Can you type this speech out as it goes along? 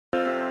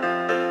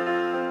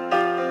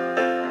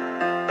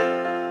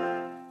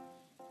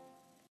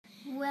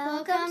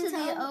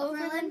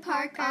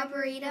Park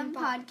Arboretum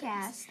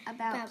podcast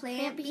about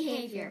plant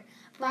behavior,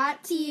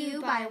 brought to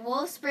you by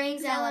Wolf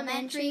Springs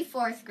Elementary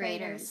 4th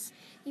graders.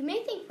 You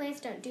may think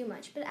plants don't do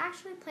much, but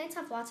actually plants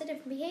have lots of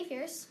different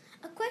behaviors.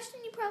 A question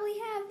you probably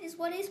have is,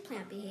 what is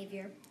plant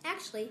behavior?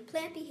 Actually,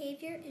 plant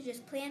behavior is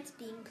just plants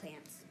being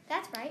plants.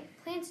 That's right,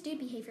 plants do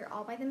behavior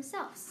all by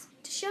themselves.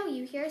 To show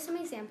you, here are some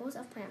examples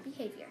of plant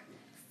behavior.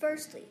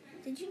 Firstly,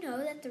 did you know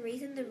that the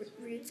reason the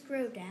roots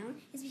grow down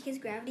is because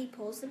gravity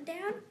pulls them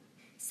down?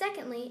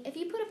 Secondly, if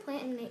you put a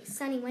plant in a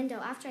sunny window,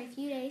 after a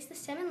few days, the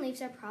stem and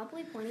leaves are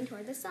probably pointing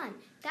toward the sun.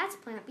 That's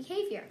plant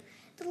behavior.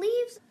 The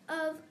leaves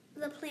of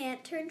the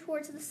plant turn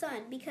towards the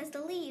sun because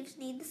the leaves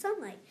need the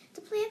sunlight.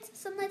 To plants,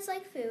 sunlight's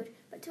like food,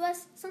 but to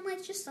us,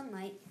 sunlight's just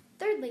sunlight.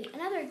 Thirdly,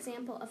 another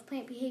example of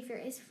plant behavior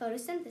is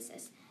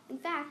photosynthesis. In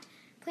fact,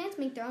 plants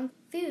make their own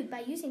food by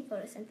using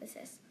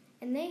photosynthesis,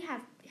 and they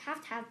have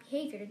to have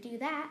behavior to do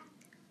that.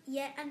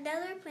 Yet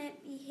another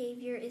plant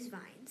behavior is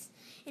vines.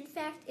 In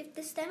fact, if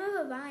the stem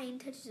of a vine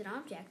touches an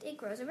object, it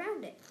grows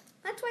around it.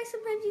 That's why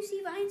sometimes you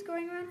see vines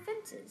growing around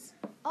fences.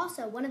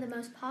 Also, one of the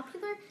most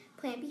popular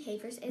plant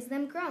behaviors is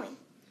them growing.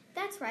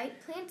 That's right,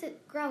 plants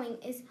growing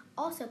is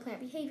also plant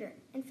behavior.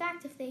 In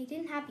fact, if they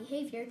didn't have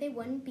behavior, they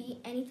wouldn't be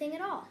anything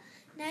at all.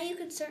 Now you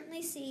can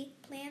certainly see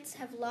plants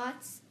have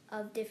lots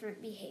of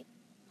different behavior.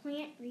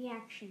 Plant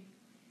reaction.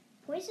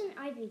 Poison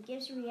ivy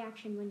gives a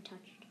reaction when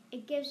touched.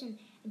 It gives an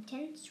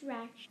intense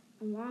reaction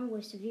along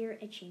with severe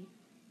itching.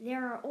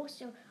 There are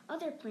also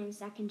other plants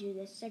that can do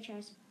this, such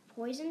as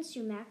poison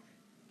sumac,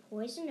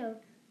 poison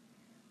oak,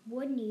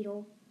 wood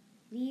needle,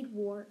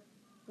 leadwort,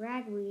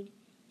 ragweed,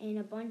 and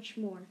a bunch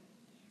more.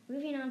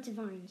 Moving on to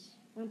vines.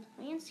 When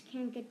plants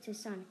can't get to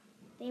sun,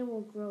 they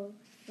will grow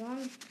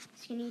long,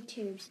 skinny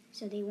tubes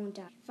so they won't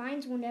die.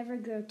 Vines will never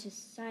grow to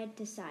side.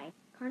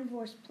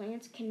 Carnivorous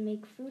plants can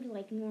make food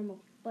like normal,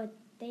 but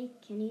they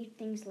can eat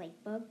things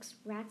like bugs,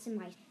 rats, and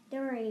mice.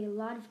 There are a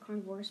lot of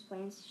carnivorous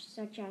plants,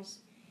 such as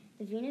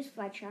the Venus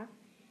flytrap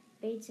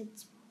baits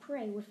its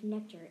prey with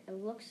nectar. It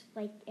looks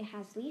like it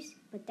has leaves,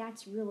 but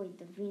that's really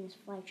the Venus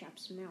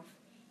flytrap's mouth.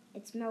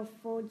 Its mouth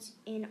folds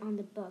in on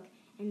the bug,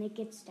 and it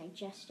gets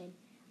digested.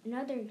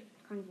 Another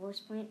carnivorous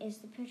plant is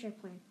the pitcher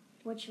plant,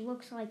 which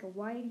looks like a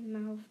wide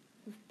mouth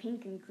with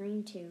pink and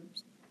green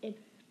tubes. It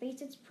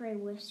baits its prey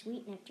with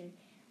sweet nectar,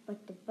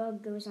 but the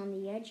bug goes on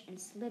the edge and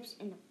slips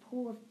in a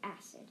pool of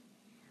acid.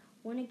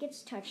 When it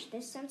gets touched,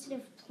 this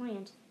sensitive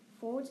plant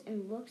folds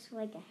and looks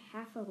like a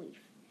half a leaf.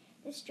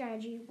 This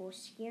strategy will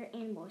scare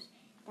animals.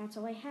 That's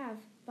all I have.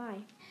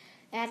 Bye.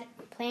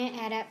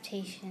 Plant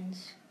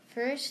adaptations.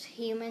 First,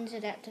 humans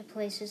adapt to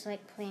places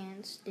like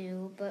plants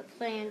do, but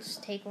plants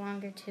take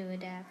longer to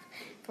adapt.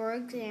 For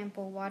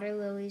example, water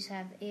lilies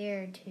have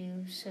air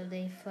tubes, so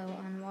they float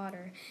on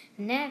water.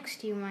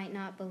 Next, you might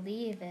not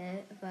believe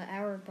it, but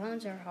our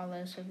bones are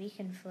hollow, so we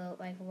can float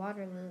like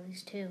water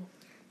lilies too.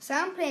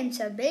 Some plants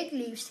have big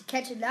leaves to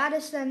catch a lot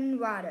of sun and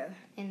water.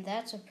 And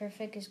that's a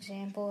perfect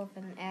example of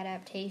an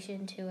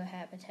adaptation to a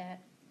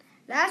habitat.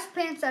 Large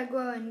plants that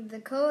grow in the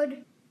cold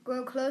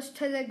grow close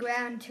to the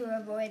ground to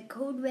avoid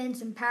cold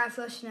winds and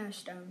powerful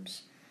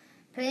snowstorms.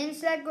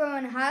 Plants that grow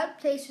in hot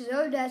places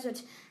or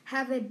deserts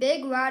have a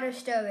big water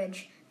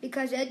storage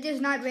because it does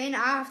not rain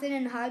often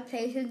in hot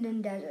places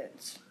and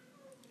deserts.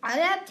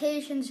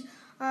 Adaptations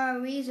are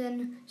a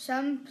reason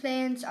some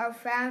plants are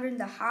found in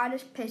the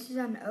hottest places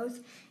on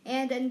Earth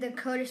and in the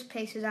coldest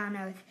places on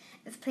Earth.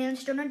 If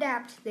plants don't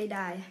adapt, they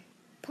die.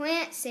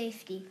 Plant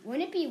safety.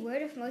 Wouldn't it be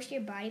weird if most of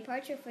your body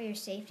parts are for your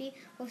safety?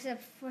 Well,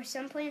 for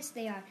some plants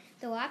they are.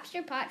 The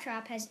lobster pot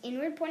trap has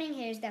inward pointing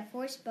hairs that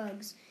force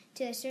bugs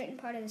to a certain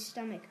part of the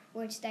stomach,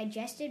 where it's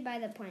digested by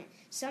the plant.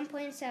 Some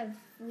plants have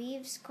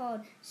leaves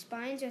called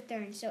spines or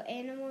thorns, so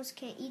animals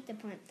can't eat the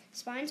plant.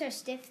 Spines are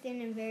stiff,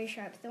 thin, and very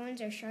sharp.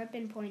 Thorns are sharp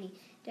and pointy.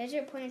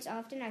 Desert plants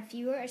often have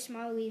fewer or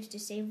smaller leaves to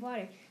save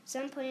water.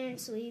 Some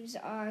plants' leaves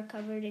are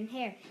covered in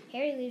hair.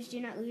 Hairy leaves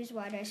do not lose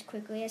water as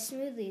quickly as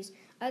smooth leaves.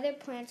 Other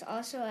plants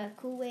also have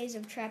cool ways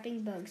of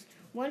trapping bugs.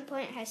 One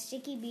plant has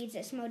sticky beads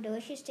that smell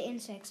delicious to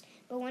insects,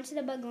 but once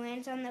the bug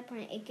lands on the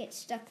plant, it gets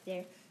stuck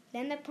there.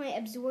 Then the plant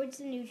absorbs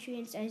the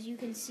nutrients. As you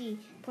can see,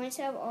 plants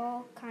have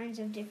all kinds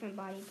of different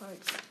body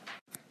parts.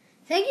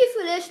 Thank you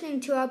for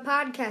listening to our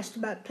podcast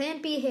about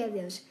plant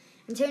behaviors.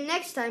 Until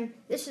next time,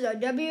 this is our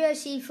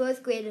WSC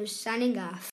 4th graders signing off.